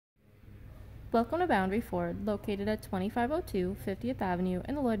Welcome to Boundary Ford, located at 2502 50th Avenue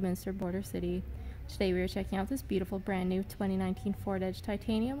in the Lloydminster Border City. Today we are checking out this beautiful brand new 2019 Ford Edge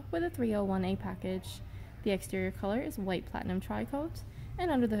Titanium with a 301A package. The exterior color is white platinum tri-coat,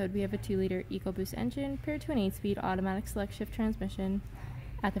 and under the hood we have a 2-liter EcoBoost engine paired to an 8-speed automatic select shift transmission.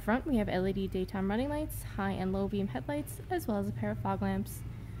 At the front we have LED daytime running lights, high and low beam headlights, as well as a pair of fog lamps.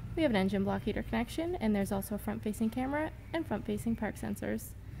 We have an engine block heater connection, and there's also a front-facing camera and front-facing park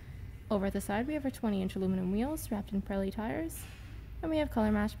sensors. Over at the side, we have our 20-inch aluminum wheels wrapped in Pirelli tires, and we have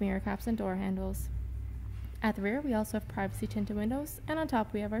color-matched mirror caps and door handles. At the rear, we also have privacy tinted windows, and on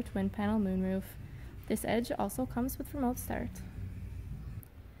top we have our twin-panel moonroof. This Edge also comes with remote start.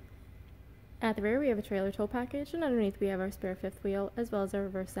 At the rear, we have a trailer tow package, and underneath we have our spare fifth wheel, as well as our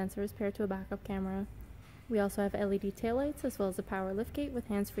reverse sensors paired to a backup camera. We also have LED taillights, as well as a power liftgate with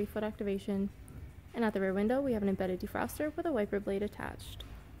hands-free foot activation. And at the rear window, we have an embedded defroster with a wiper blade attached.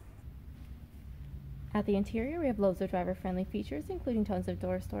 At the interior, we have loads of driver-friendly features, including tons of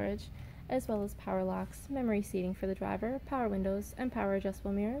door storage, as well as power locks, memory seating for the driver, power windows, and power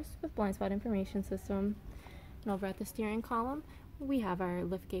adjustable mirrors with blind spot information system. And over at the steering column, we have our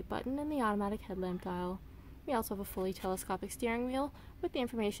liftgate button and the automatic headlamp dial. We also have a fully telescopic steering wheel with the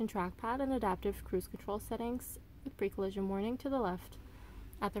information trackpad and adaptive cruise control settings with pre-collision warning to the left.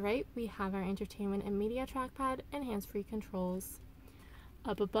 At the right, we have our entertainment and media trackpad and hands-free controls.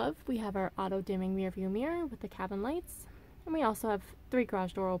 Up above, we have our auto-dimming rear-view mirror with the cabin lights, and we also have 3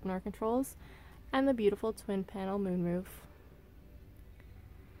 garage door opener controls and the beautiful twin-panel moonroof.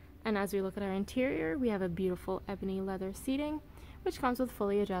 And as we look at our interior, we have a beautiful ebony leather seating, which comes with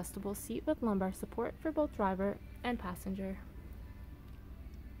fully adjustable seat with lumbar support for both driver and passenger.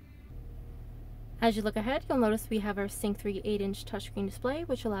 As you look ahead, you'll notice we have our Sync 3 8-inch touchscreen display,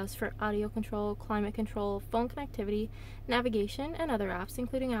 which allows for audio control, climate control, phone connectivity, navigation, and other apps,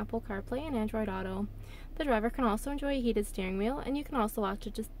 including Apple CarPlay and Android Auto. The driver can also enjoy a heated steering wheel, and you can also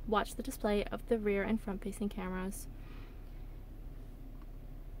watch the display of the rear and front-facing cameras.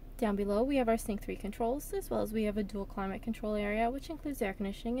 Down below, we have our Sync 3 controls, as well as we have a dual climate control area, which includes air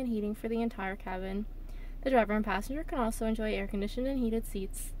conditioning and heating for the entire cabin. The driver and passenger can also enjoy air-conditioned and heated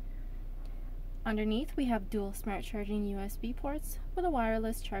seats. Underneath, we have dual smart charging USB ports with a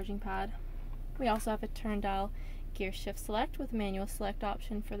wireless charging pad. We also have a turn dial gear shift select with manual select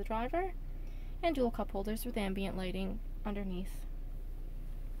option for the driver, and dual cup holders with ambient lighting underneath.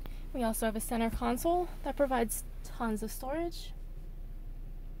 We also have a center console that provides tons of storage.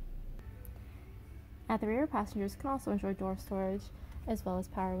 At the rear, passengers can also enjoy door storage, as well as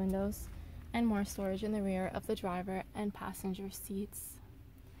power windows, and more storage in the rear of the driver and passenger seats.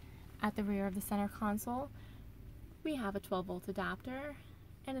 At the rear of the center console, we have a 12-volt adapter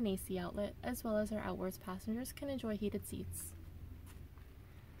and an AC outlet, as well as our outwards passengers can enjoy heated seats.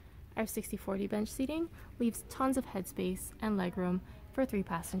 Our 60/40 bench seating leaves tons of headspace and legroom for 3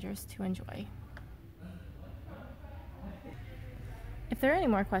 passengers to enjoy. If there are any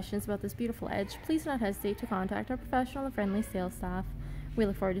more questions about this beautiful Edge, please do not hesitate to contact our professional and friendly sales staff. We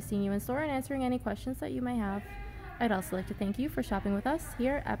look forward to seeing you in store and answering any questions that you may have. I'd also like to thank you for shopping with us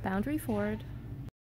here at Boundary Ford.